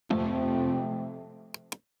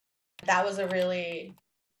That was a really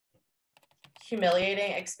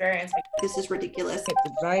humiliating experience. This is ridiculous.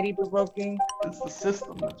 It's anxiety-provoking. It's the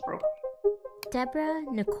system that's broken. Deborah,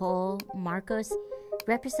 Nicole, Marcos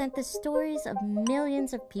represent the stories of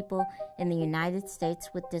millions of people in the United States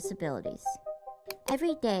with disabilities.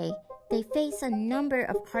 Every day, they face a number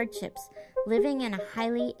of hardships living in a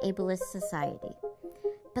highly ableist society.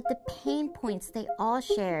 But the pain points they all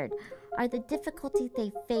shared are the difficulty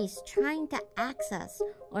they face trying to access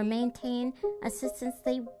or maintain assistance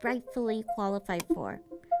they rightfully qualify for,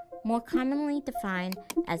 more commonly defined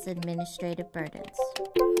as administrative burdens.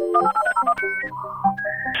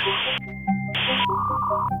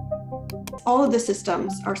 All of the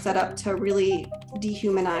systems are set up to really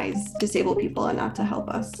dehumanize disabled people and not to help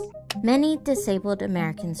us. Many disabled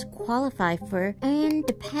Americans qualify for and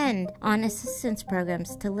depend on assistance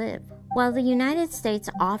programs to live. While the United States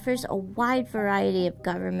offers a wide variety of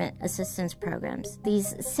government assistance programs,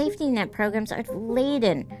 these safety net programs are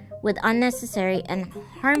laden with unnecessary and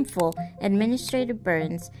harmful administrative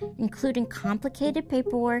burdens, including complicated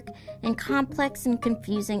paperwork and complex and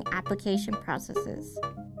confusing application processes.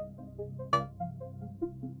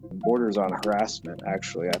 Borders on harassment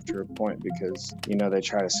actually after a point, because they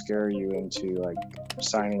try to scare you into like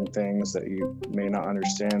signing things that you may not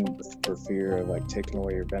understand for fear of like taking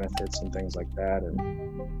away your benefits and things like that, and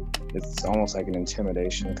it's almost like an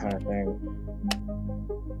intimidation kind of thing.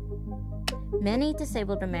 Many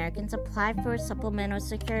disabled Americans apply for Supplemental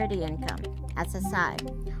Security Income, SSI,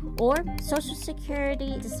 or Social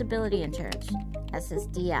Security Disability Insurance,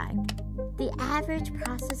 SSDI. The average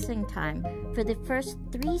processing time for the first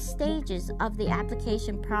 3 stages of the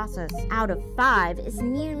application process out of 5 is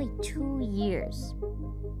nearly 2 years.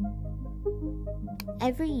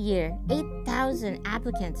 Every year, 8,000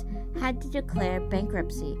 applicants had to declare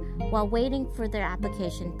bankruptcy while waiting for their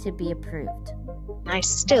application to be approved. I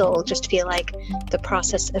still just feel like the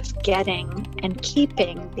process of getting and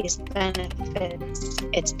keeping these benefits,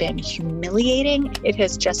 it's been humiliating. It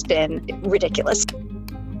has just been ridiculous.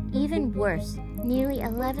 Even worse, nearly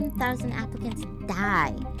 11,000 applicants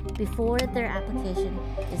die before their application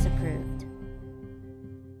is approved.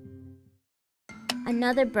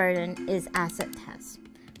 Another burden is asset tests,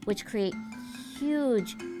 which create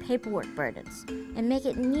huge paperwork burdens and make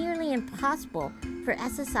it nearly impossible for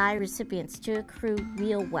SSI recipients to accrue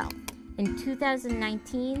real wealth. In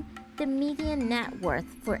 2019, the median net worth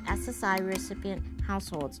for SSI recipient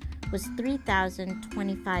households was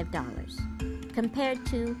 $3,025, compared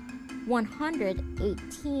to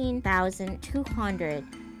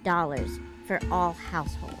 $118,200 for all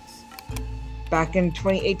households. Back in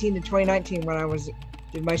 2018 to 2019, when I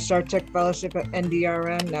did my Star Trek fellowship at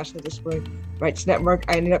NDRN, National Disability Rights Network,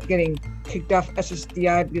 I ended up getting kicked off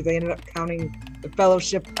SSDI because they ended up counting the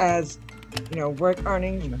fellowship as, work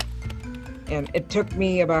earnings. And it took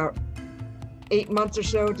me about 8 months or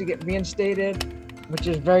so to get reinstated, which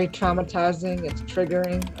is very traumatizing. It's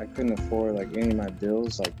triggering. I couldn't afford like any of my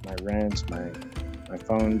bills, like my rent, my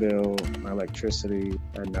phone bill, my electricity,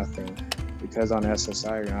 or nothing. Because on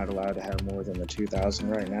SSI, you're not allowed to have more than the $2,000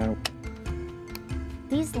 right now.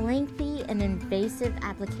 These lengthy and invasive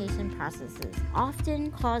application processes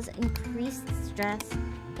often cause increased stress,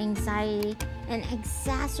 anxiety, and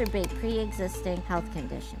exacerbate pre-existing health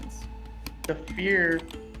conditions. The fear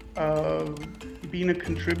of being a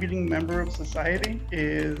contributing member of society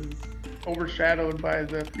is overshadowed by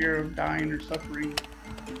the fear of dying or suffering.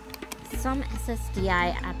 Some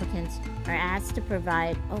SSDI applicants are asked to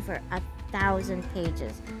provide over 1,000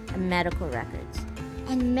 pages of medical records,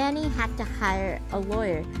 and many have to hire a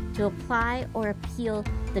lawyer to apply or appeal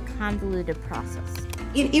the convoluted process.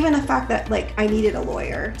 Even the fact that I needed a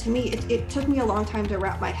lawyer, to me, it took me a long time to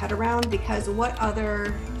wrap my head around, because what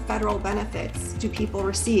other federal benefits do people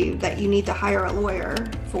receive that you need to hire a lawyer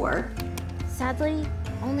for? Sadly,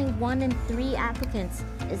 only 1 in 3 applicants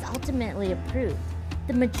is ultimately approved.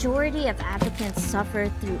 The majority of applicants suffer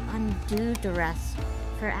through undue duress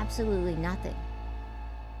for absolutely nothing.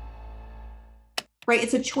 Right,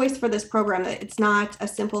 it's a choice for this program. It's not a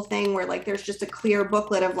simple thing where there's just a clear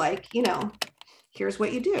booklet of here's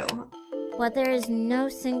what you do. While there is no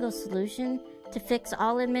single solution to fix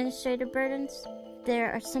all administrative burdens,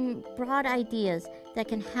 there are some broad ideas that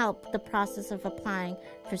can help the process of applying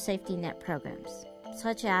for safety net programs,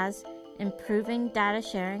 such as improving data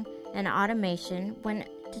sharing and automation when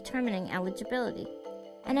determining eligibility,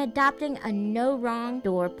 and adopting a no wrong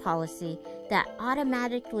door policy that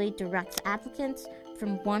automatically directs applicants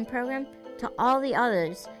from one program to all the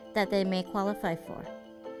others that they may qualify for.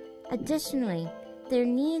 Additionally, there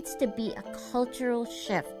needs to be a cultural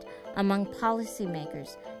shift among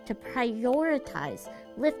policymakers to prioritize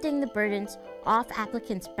lifting the burdens off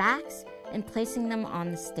applicants' backs and placing them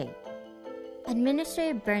on the state.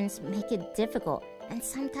 Administrative burdens make it difficult and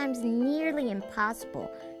sometimes nearly impossible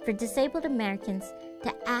for disabled Americans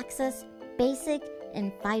to access basic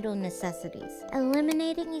and vital necessities.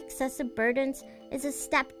 Eliminating excessive burdens is a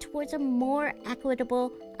step towards a more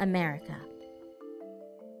equitable America.